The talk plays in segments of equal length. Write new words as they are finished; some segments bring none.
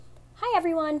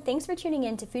everyone, thanks for tuning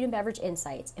in to Food and Beverage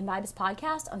Insights, Imbibe's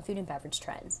podcast on food and beverage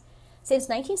trends. Since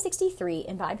 1963,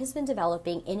 Imbibe has been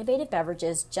developing innovative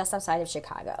beverages just outside of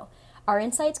Chicago. Our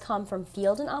insights come from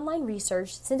field and online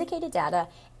research, syndicated data,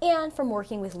 and from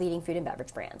working with leading food and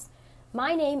beverage brands.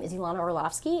 My name is Ilana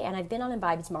Orlovsky, and I've been on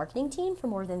Imbibe's marketing team for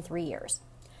more than 3 years.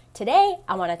 Today,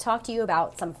 I want to talk to you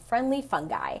about some friendly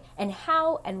fungi and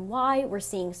how and why we're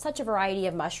seeing such a variety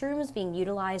of mushrooms being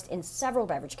utilized in several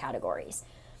beverage categories.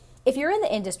 If you're in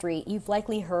the industry, you've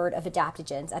likely heard of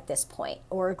adaptogens at this point,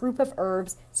 or a group of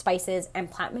herbs, spices,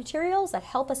 and plant materials that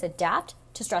help us adapt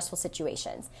to stressful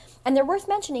situations. And they're worth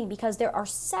mentioning because there are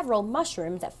several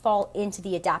mushrooms that fall into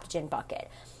the adaptogen bucket,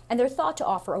 and they're thought to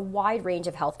offer a wide range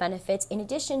of health benefits in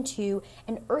addition to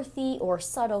an earthy or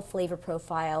subtle flavor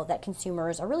profile that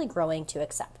consumers are really growing to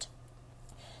accept.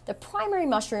 The primary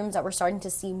mushrooms that we're starting to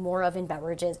see more of in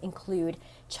beverages include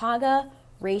chaga,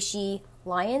 reishi,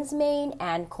 lion's mane,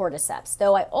 and cordyceps,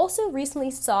 though I also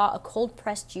recently saw a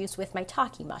cold-pressed juice with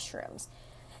maitake mushrooms.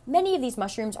 Many of these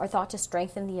mushrooms are thought to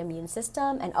strengthen the immune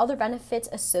system, and other benefits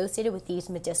associated with these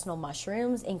medicinal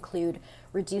mushrooms include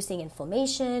reducing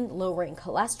inflammation, lowering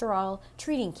cholesterol,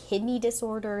 treating kidney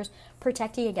disorders,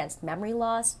 protecting against memory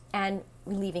loss, and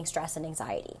relieving stress and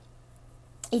anxiety.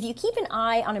 If you keep an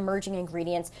eye on emerging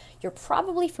ingredients, you're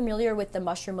probably familiar with the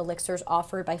mushroom elixirs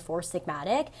offered by Four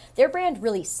Sigmatic. Their brand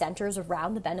really centers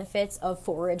around the benefits of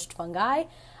foraged fungi,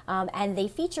 and they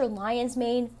feature lion's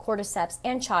mane, cordyceps,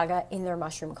 and chaga in their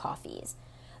mushroom coffees.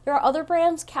 There are other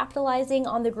brands capitalizing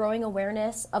on the growing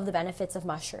awareness of the benefits of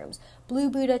mushrooms. Blue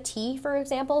Buddha Tea, for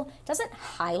example, doesn't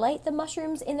highlight the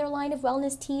mushrooms in their line of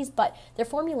wellness teas, but their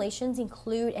formulations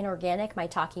include an organic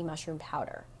maitake mushroom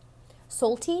powder.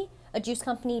 Solti, a juice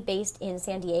company based in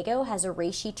San Diego, has a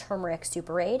reishi turmeric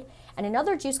superade, and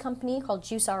another juice company called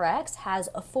JuiceRx has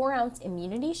a 4-ounce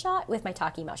immunity shot with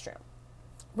maitake mushroom.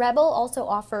 Rebel also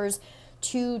offers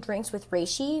 2 drinks with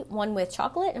reishi, one with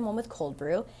chocolate and one with cold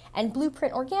brew, and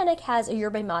Blueprint Organic has a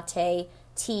yerba mate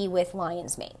tea with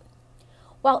lion's mane.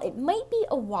 While it might be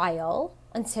a while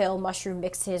until mushroom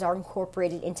mixes are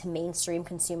incorporated into mainstream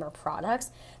consumer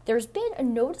products, there's been a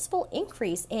noticeable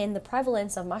increase in the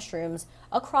prevalence of mushrooms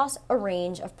across a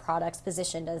range of products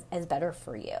positioned as better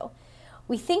for you.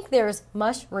 We think there's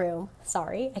I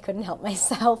couldn't help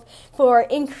myself, for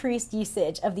increased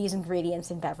usage of these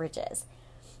ingredients in beverages.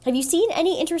 Have you seen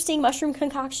any interesting mushroom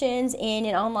concoctions in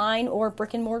an online or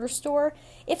brick and mortar store?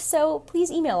 If so, please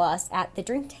email us at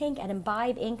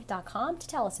thedrinktank@imbibeinc.com to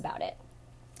tell us about it.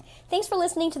 Thanks for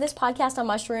listening to this podcast on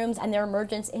mushrooms and their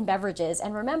emergence in beverages.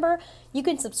 And remember, you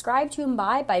can subscribe to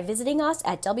Imbibe by visiting us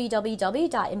at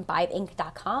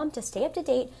www.imbibeinc.com to stay up to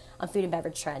date on food and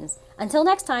beverage trends. Until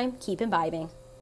next time, keep imbibing.